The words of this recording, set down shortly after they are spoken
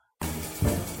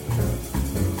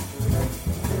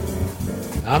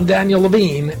I'm Daniel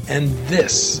Levine, and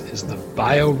this is the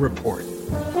Bio Report.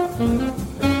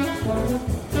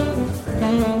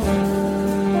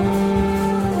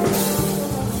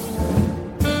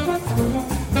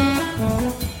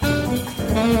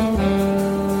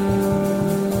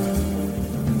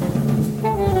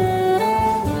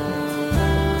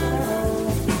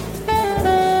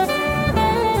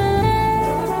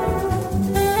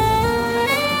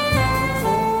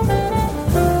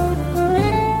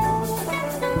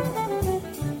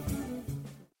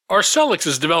 Arcellx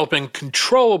is developing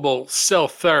controllable cell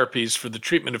therapies for the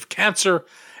treatment of cancer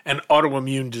and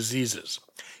autoimmune diseases.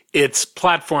 Its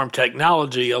platform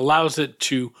technology allows it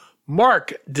to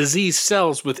mark disease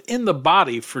cells within the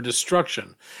body for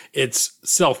destruction. Its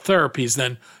cell therapies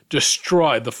then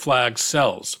destroy the flagged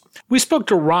cells. We spoke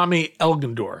to Rami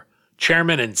Elghandour,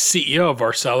 chairman and CEO of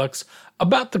Arcellx,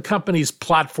 about the company's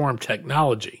platform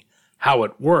technology, how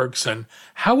it works, and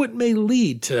how it may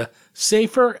lead to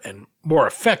safer and more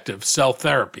effective cell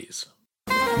therapies.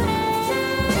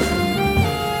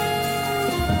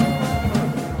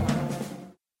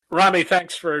 Rami,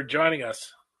 thanks for joining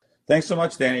us. Thanks so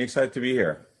much, Danny. Excited to be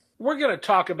here. We're going to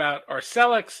talk about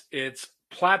Arcellx, its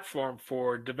platform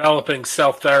for developing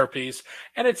cell therapies,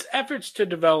 and its efforts to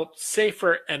develop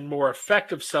safer and more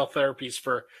effective cell therapies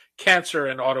for cancer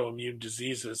and autoimmune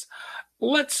diseases.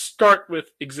 Let's start with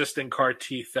existing CAR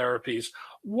T therapies.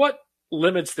 What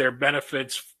limits their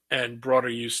benefits and broader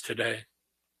use today?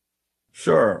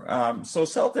 Sure. So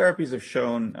cell therapies have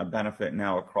shown a benefit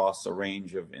now across a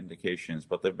range of indications,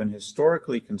 but they've been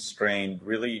historically constrained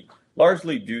really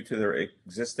largely due to their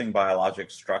existing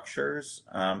biologic structures,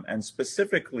 and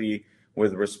specifically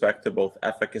with respect to both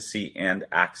efficacy and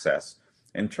access.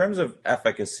 In terms of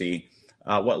efficacy,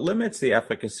 what limits the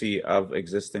efficacy of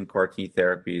existing CAR T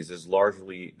therapies is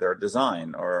largely their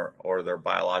design or their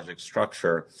biologic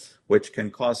structure, which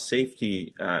can cause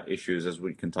safety issues, as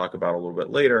we can talk about a little bit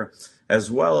later,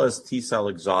 as well as T-cell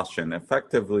exhaustion.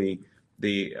 Effectively,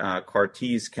 the CAR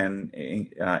Ts can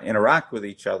interact with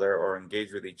each other or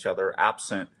engage with each other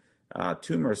absent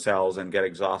tumor cells and get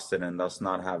exhausted and thus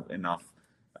not have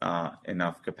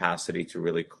enough capacity to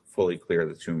really fully clear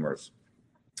the tumors.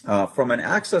 From an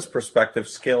access perspective,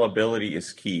 scalability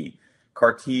is key.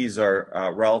 CAR Ts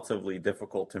are relatively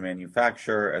difficult to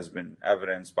manufacture, as been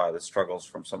evidenced by the struggles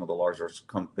from some of the larger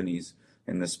companies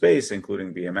in the space,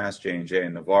 including BMS, J&J,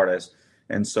 and Novartis.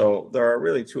 And so there are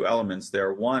really two elements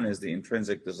there. One is the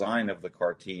intrinsic design of the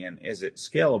CAR T, and is it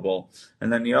scalable?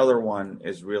 And then the other one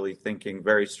is really thinking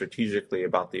very strategically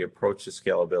about the approach to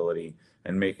scalability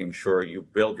and making sure you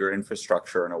build your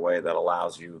infrastructure in a way that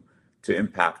allows you to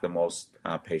impact the most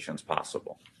patients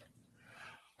possible.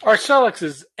 Arcellx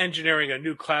is engineering a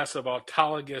new class of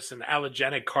autologous and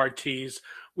allogeneic CAR Ts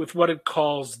with what it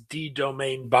calls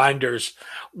D-domain binders.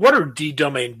 What are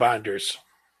D-domain binders?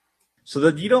 So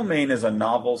the D-domain is a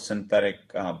novel synthetic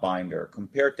binder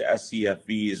compared to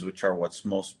scFvs, which are what's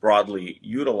most broadly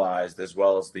utilized, as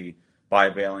well as the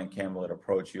bivalent camelid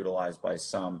approach utilized by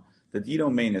some. The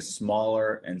D-domain is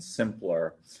smaller and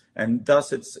simpler, and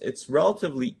thus it's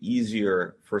relatively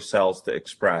easier for cells to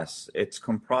express. It's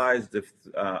comprised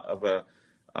of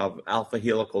alpha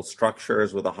helical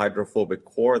structures with a hydrophobic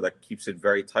core that keeps it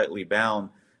very tightly bound,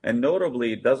 and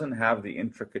notably, it doesn't have the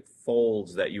intricate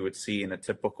folds that you would see in a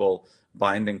typical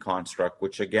binding construct,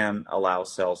 which again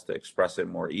allows cells to express it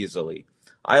more easily.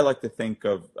 I like to think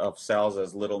of cells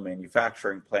as little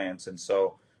manufacturing plants, and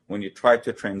so when you try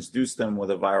to transduce them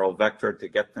with a viral vector to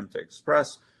get them to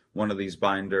express one of these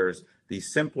binders, the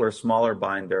simpler, smaller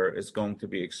binder is going to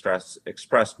be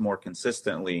expressed more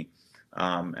consistently,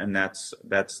 and that's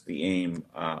the aim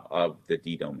of the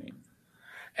D-domain.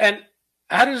 And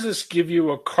how does this give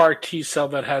you a CAR T cell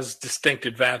that has distinct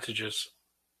advantages?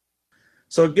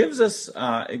 So it gives us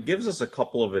a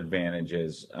couple of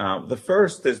advantages. The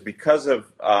first is because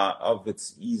of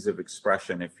its ease of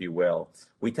expression, if you will.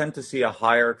 We tend to see a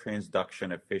higher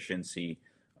transduction efficiency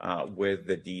with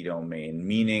the D-domain,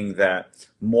 meaning that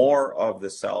more of the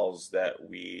cells that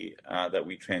we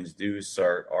transduce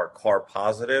are CAR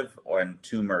positive and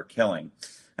tumor killing.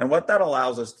 And what that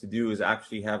allows us to do is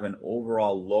actually have an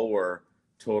overall lower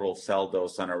total cell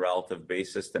dose on a relative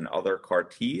basis than other CAR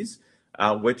Ts,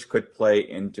 which could play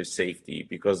into safety,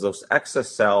 because those excess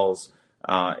cells,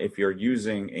 if you're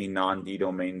using a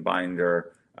non-D-domain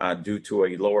binder due to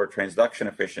a lower transduction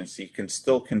efficiency, can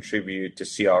still contribute to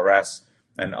CRS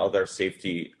and other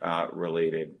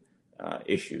safety-related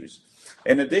issues.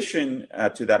 In addition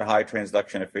to that high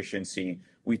transduction efficiency,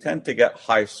 we tend to get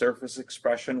high surface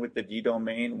expression with the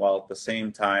D-domain, while at the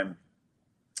same time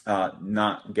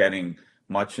not getting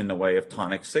much in the way of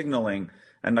tonic signaling.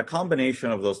 And the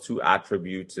combination of those two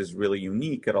attributes is really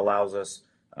unique. It allows us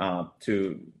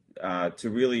to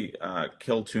really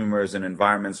kill tumors in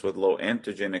environments with low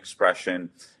antigen expression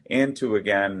and to,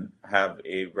 again, have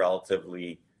a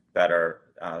relatively better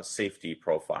safety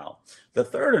profile. The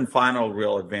third and final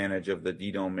real advantage of the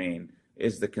D domain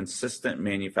is the consistent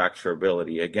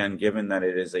manufacturability. Again, given that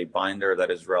it is a binder that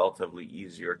is relatively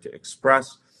easier to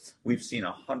express, we've seen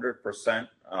 100%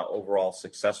 overall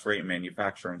success rate in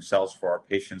manufacturing cells for our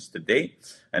patients to date,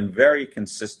 and very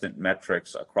consistent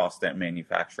metrics across that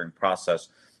manufacturing process.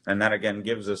 And that, again,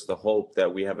 gives us the hope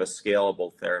that we have a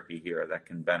scalable therapy here that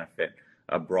can benefit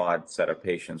a broad set of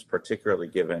patients, particularly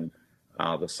given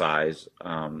the size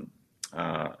and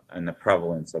the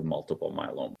prevalence of multiple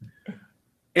myeloma.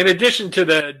 In addition to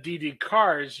the DD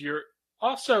CARs, you're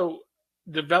also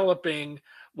developing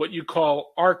what you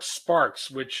call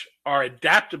Arc-SparX, which are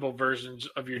adaptable versions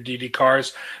of your DD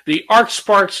CARs. The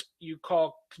Arc-SparX you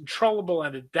call controllable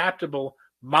and adaptable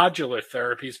modular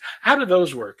therapies. How do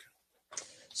those work?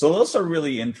 So those are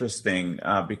really interesting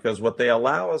because what they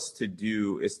allow us to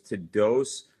do is to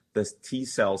dose the T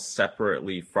cells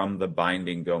separately from the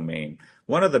binding domain.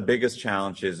 One of the biggest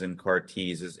challenges in CAR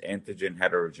Ts is antigen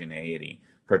heterogeneity,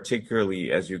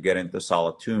 particularly as you get into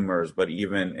solid tumors, but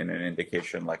even in an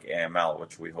indication like AML,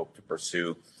 which we hope to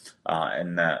pursue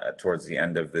towards the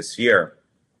end of this year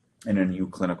in a new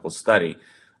clinical study.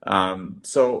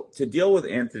 So to deal with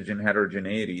antigen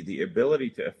heterogeneity, the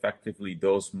ability to effectively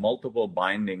dose multiple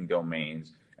binding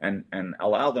domains and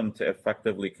allow them to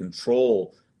effectively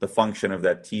control the function of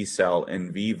that T cell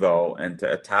in vivo and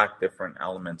to attack different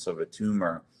elements of a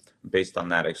tumor based on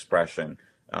that expression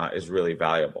is really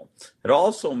valuable. It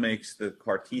also makes the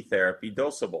CAR T therapy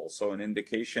dosable. So in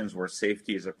indications where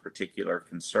safety is a particular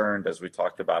concern, as we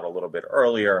talked about a little bit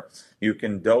earlier, you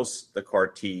can dose the CAR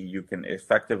T, you can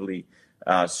effectively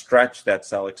stretch that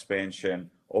cell expansion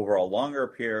over a longer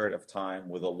period of time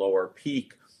with a lower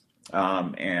peak,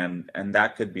 and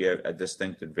that could be a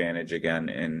distinct advantage again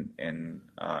in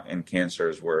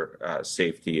cancers where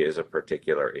safety is a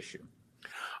particular issue.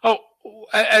 Oh,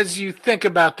 as you think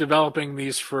about developing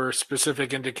these for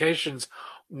specific indications,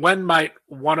 when might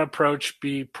one approach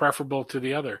be preferable to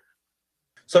the other?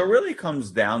 So it really comes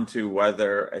down to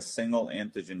whether a single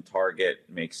antigen target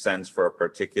makes sense for a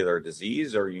particular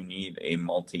disease or you need a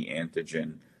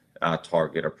multi-antigen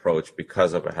target approach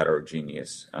because of a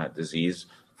heterogeneous disease.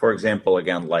 For example,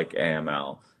 again, like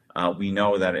AML, we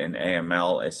know that in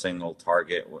AML, a single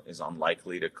target is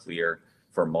unlikely to clear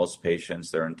for most patients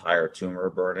their entire tumor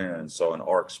burden, and so an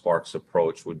Arc-SparX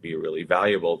approach would be really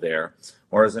valuable there.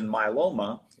 Whereas in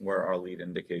myeloma, where our lead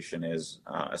indication is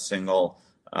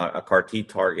a CAR T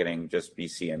targeting just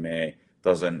BCMA,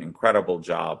 does an incredible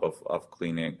job of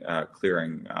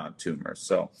clearing tumors.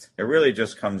 So it really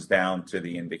just comes down to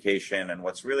the indication, and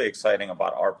what's really exciting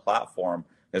about our platform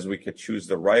is we could choose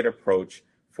the right approach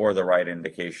for the right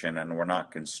indication, and we're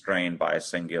not constrained by a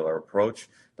singular approach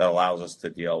that allows us to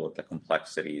deal with the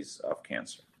complexities of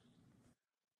cancer.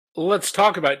 Let's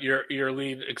talk about your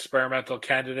lead experimental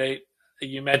candidate.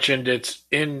 You mentioned it's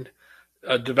in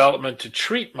development to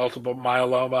treat multiple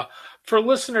myeloma. For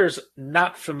listeners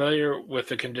not familiar with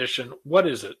the condition, what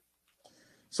is it?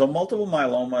 So multiple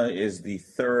myeloma is the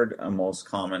third most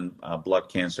common blood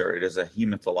cancer. It is a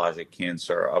hematologic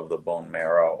cancer of the bone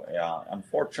marrow.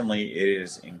 Unfortunately, it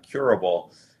is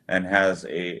incurable and has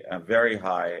a very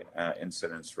high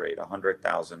incidence rate.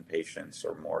 100,000 patients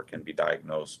or more can be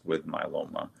diagnosed with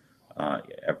myeloma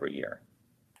every year.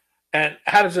 And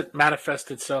how does it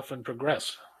manifest itself and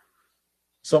progress?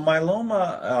 So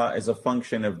myeloma is a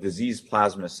function of diseased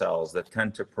plasma cells that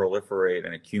tend to proliferate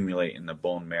and accumulate in the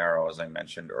bone marrow, as I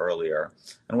mentioned earlier.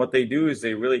 And what they do is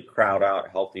they really crowd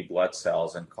out healthy blood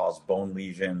cells and cause bone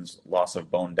lesions, loss of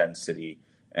bone density,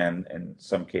 and in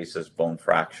some cases, bone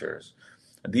fractures.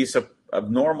 These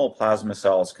abnormal plasma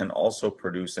cells can also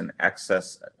produce an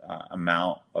excess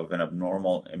amount of an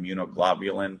abnormal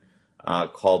immunoglobulin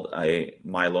called a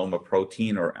myeloma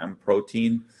protein or M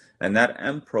protein. And that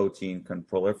M protein can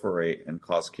proliferate and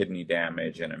cause kidney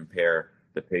damage and impair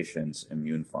the patient's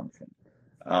immune function.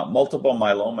 Multiple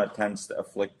myeloma tends to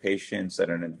afflict patients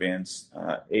at an advanced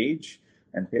age,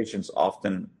 and patients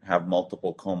often have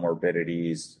multiple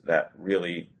comorbidities that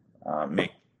really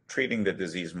make treating the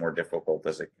disease more difficult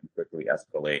as it can quickly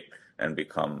escalate and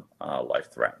become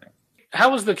life-threatening.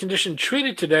 How is the condition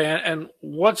treated today, and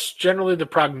what's generally the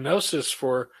prognosis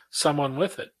for someone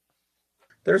with it?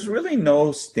 There's really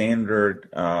no standard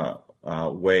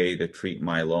way to treat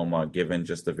myeloma given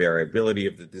just the variability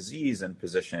of the disease and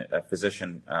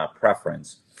physician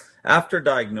preference. After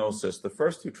diagnosis, the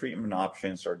first two treatment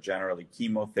options are generally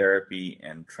chemotherapy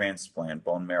and transplant,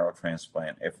 bone marrow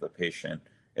transplant, if the patient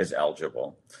is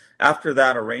eligible. After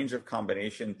that, a range of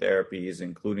combination therapies,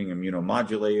 including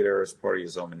immunomodulators,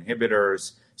 proteasome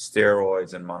inhibitors,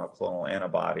 steroids, and monoclonal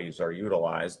antibodies, are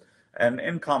utilized. And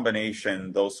in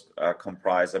combination, those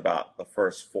comprise about the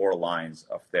first 4 lines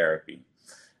of therapy.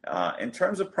 In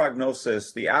terms of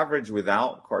prognosis, the average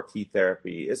without CAR T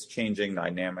therapy is changing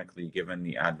dynamically given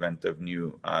the advent of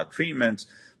new treatments.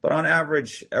 But on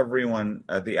average,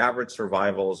 the average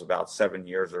survival is about 7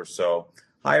 years or so.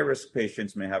 High-risk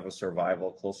patients may have a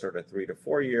survival closer to 3 to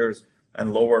 4 years,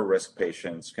 and lower-risk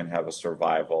patients can have a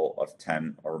survival of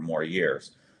 10 or more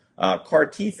years. CAR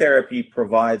T therapy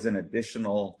provides an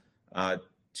additional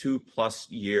 2+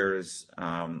 years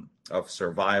of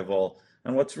survival.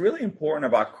 And what's really important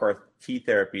about CAR T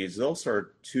therapy is those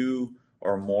are 2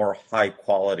 or more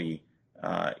high-quality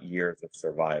years of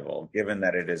survival. Given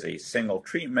that it is a single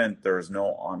treatment, there is no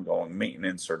ongoing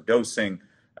maintenance or dosing.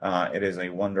 It is a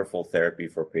wonderful therapy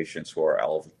for patients who are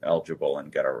eligible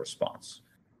and get a response.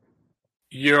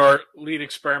 Your lead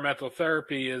experimental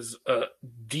therapy is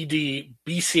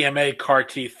DD-BCMA CAR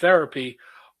T therapy.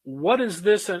 What is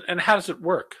this and how does it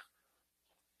work?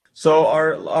 So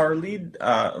our lead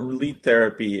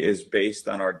therapy is based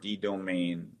on our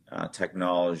D-domain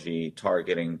technology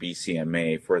targeting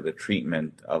BCMA for the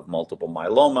treatment of multiple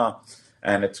myeloma,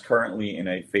 and it's currently in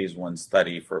a phase 1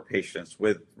 study for patients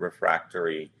with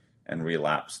refractory and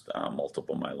relapsed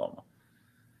multiple myeloma.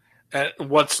 And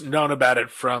what's known about it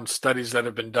from studies that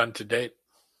have been done to date?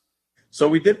 So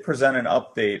we did present an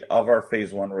update of our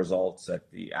phase 1 results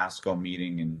at the ASCO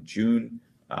meeting in June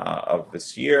of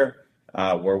this year,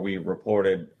 where we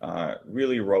reported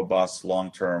really robust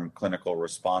long-term clinical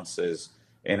responses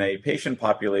in a patient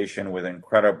population with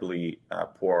incredibly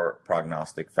poor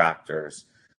prognostic factors,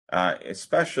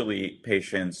 especially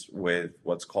patients with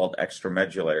what's called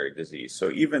extramedullary disease.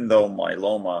 So even though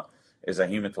myeloma is a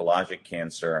hematologic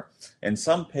cancer, in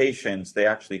some patients, they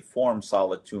actually form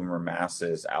solid tumor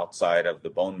masses outside of the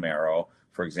bone marrow,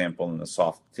 for example, in the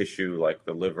soft tissue like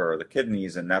the liver or the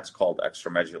kidneys, and that's called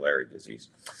extramedullary disease.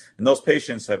 And those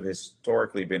patients have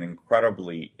historically been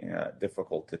incredibly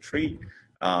difficult to treat.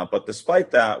 But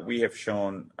despite that, we have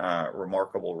shown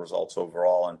remarkable results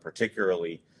overall, and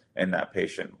particularly in that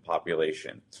patient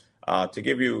population. To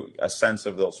give you a sense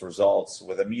of those results,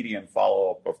 with a median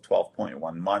follow-up of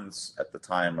 12.1 months at the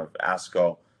time of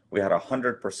ASCO, we had a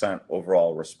 100%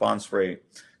 overall response rate.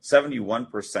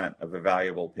 71% of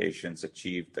evaluable patients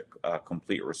achieved a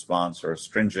complete response or a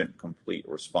stringent complete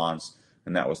response,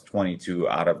 and that was 22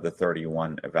 out of the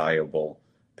 31 evaluable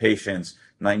patients.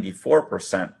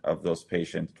 94% of those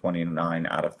patients, 29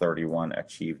 out of 31,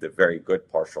 achieved a very good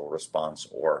partial response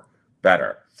or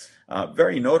better.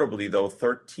 Very notably, though,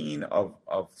 13 of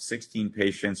 16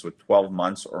 patients with 12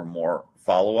 months or more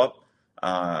follow-up,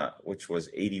 which was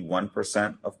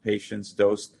 81% of patients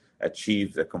dosed,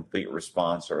 achieved a complete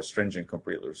response or a stringent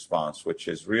complete response, which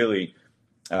is really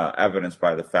evidenced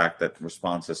by the fact that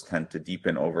responses tend to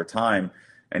deepen over time.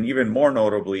 And even more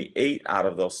notably, 8 out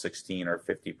of those 16 or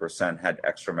 50% had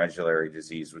extramedullary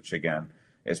disease, which again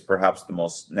is perhaps the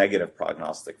most negative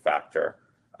prognostic factor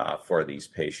for these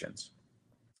patients.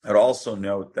 I'd also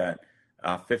note that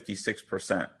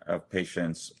 56% of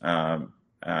patients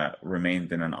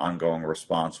remained in an ongoing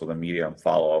response with a median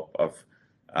follow-up of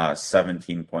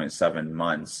 17.7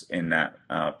 months in that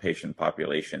patient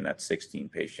population. That's 16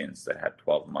 patients that had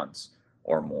 12 months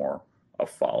or more of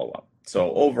follow-up.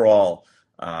 So overall,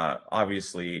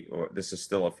 obviously, this is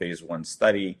still a phase 1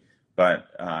 study, but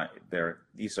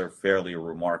these are fairly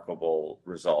remarkable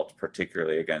results,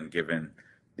 particularly, again, given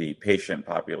the patient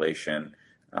population,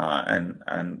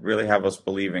 and really have us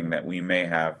believing that we may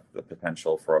have the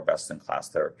potential for a best-in-class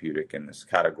therapeutic in this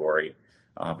category,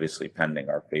 obviously pending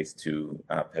our phase 2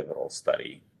 pivotal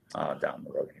study down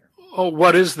the road here. Oh,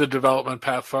 what is the development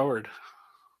path forward?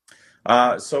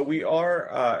 So we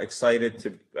are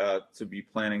excited to be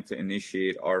planning to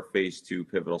initiate our phase 2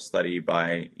 pivotal study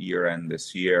by year-end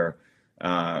this year.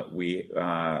 We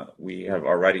have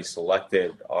already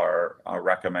selected our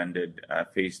recommended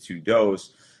phase 2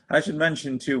 dose. And I should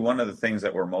mention, too, one of the things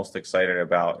that we're most excited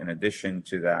about, in addition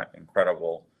to that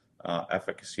incredible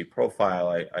efficacy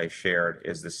profile I shared,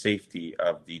 is the safety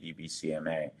of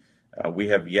DD-BCMA. We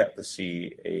have yet to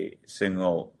see a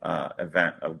single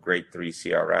event of grade 3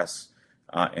 CRS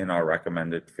in our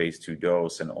recommended phase 2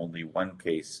 dose, and only one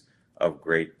case of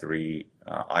grade 3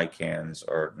 ICANS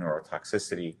or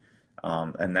neurotoxicity.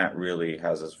 And that really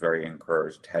has us very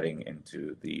encouraged heading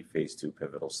into the phase 2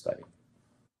 pivotal study.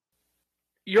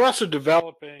 You're also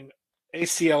developing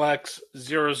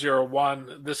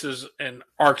ACLX-001. This is an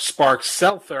Arcellx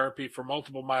cell therapy for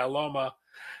multiple myeloma.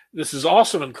 This is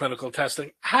also in clinical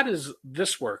testing. How does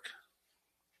this work?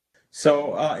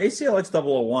 So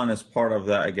ACLX-001 is part of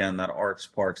that, again, that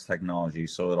Arcellx technology.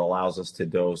 So it allows us to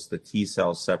dose the T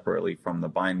cells separately from the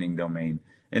binding domain.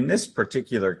 In this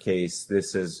particular case,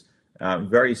 this is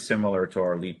very similar to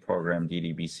our lead program,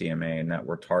 ddBCMA, in that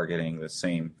we're targeting the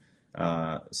same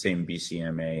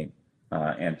BCMA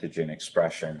antigen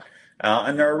expression.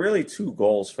 And there are really two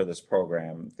goals for this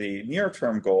program. The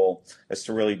near-term goal is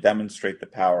to really demonstrate the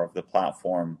power of the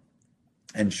platform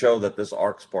and show that this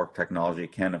Arcellx technology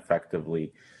can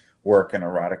effectively work and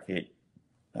eradicate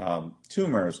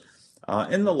tumors.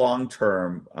 In the long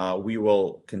term, we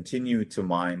will continue to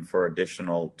mine for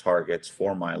additional targets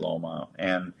for myeloma.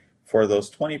 And for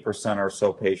those 20% or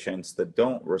so patients that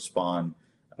don't respond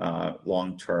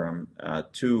long term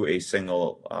to a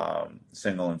single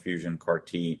infusion CAR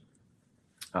T,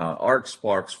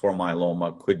 Arcellx for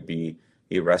myeloma could be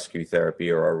a rescue therapy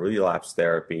or a relapse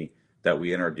therapy that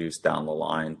we introduce down the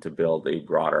line to build a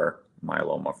broader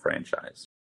myeloma franchise.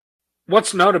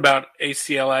 What's known about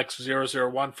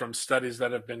ACLX-001 from studies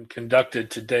that have been conducted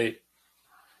to date?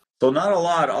 So not a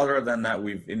lot other than that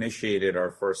we've initiated our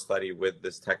first study with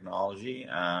this technology,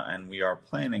 and we are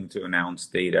planning to announce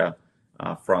data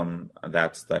from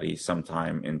that study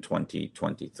sometime in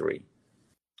 2023.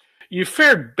 You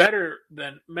fared better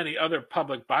than many other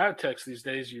public biotechs these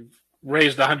days. You've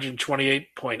raised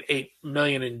 $128.8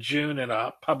 million in June in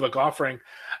a public offering.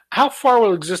 How far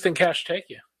will existing cash take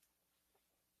you?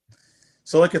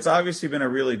 So look, it's obviously been a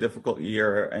really difficult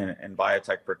year in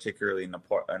biotech, particularly in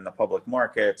the public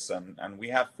markets, and we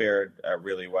have fared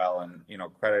really well. And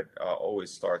credit always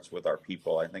starts with our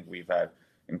people. I think we've had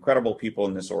incredible people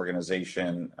in this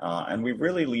organization, and we've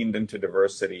really leaned into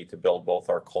diversity to build both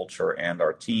our culture and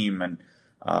our team. And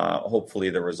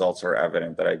hopefully the results are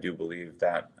evident that I do believe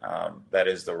that that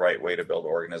is the right way to build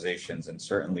organizations, and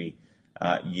certainly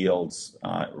yields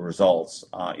results.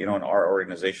 In our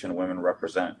organization, women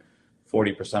represent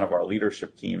 40% of our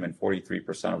leadership team and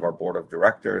 43% of our board of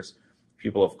directors.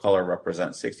 People of color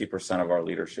represent 60% of our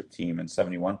leadership team and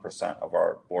 71% of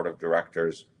our board of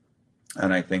directors.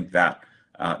 And I think that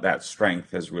that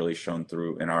strength has really shown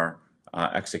through in our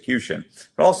execution.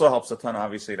 It also helps a ton,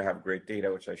 obviously, to have great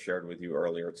data, which I shared with you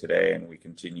earlier today, and we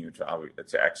continue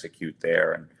to execute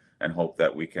there and hope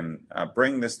that we can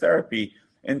bring this therapy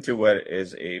into what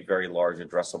is a very large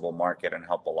addressable market and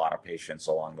help a lot of patients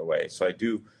along the way. So I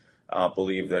do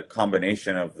believe the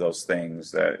combination of those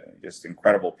things, that just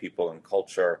incredible people and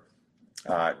culture,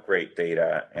 great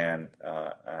data, and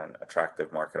an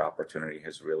attractive market opportunity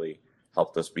has really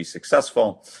helped us be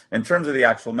successful. In terms of the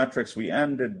actual metrics, we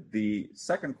ended the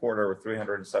second quarter with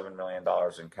 $307 million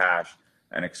in cash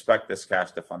and expect this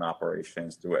cash to fund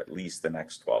operations through at least the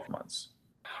next 12 months.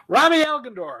 Rami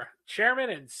Elghandour, Chairman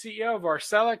and CEO of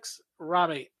Arcellx.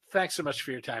 Rami, thanks so much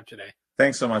for your time today.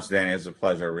 Thanks so much, Danny. It was a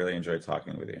pleasure. I really enjoyed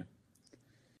talking with you.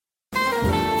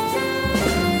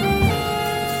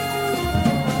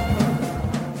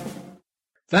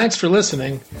 Thanks for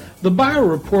listening. The Bio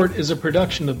Report is a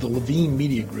production of the Levine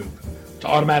Media Group. To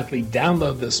automatically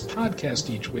download this podcast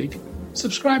each week,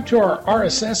 subscribe to our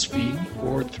RSS feed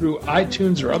or through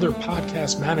iTunes or other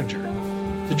podcast manager.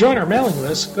 To join our mailing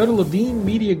list, go to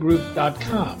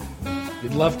levinemediagroup.com.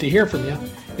 We'd love to hear from you.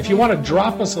 If you want to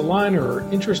drop us a line or are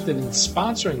interested in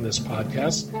sponsoring this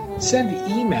podcast, send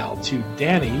email to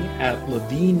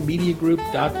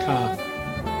danny@levinemediagroup.com.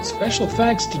 Special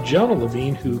thanks to Jonah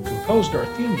Levine, who composed our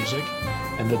theme music,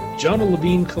 and the Jonah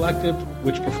Levine Collective,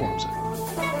 which performs it.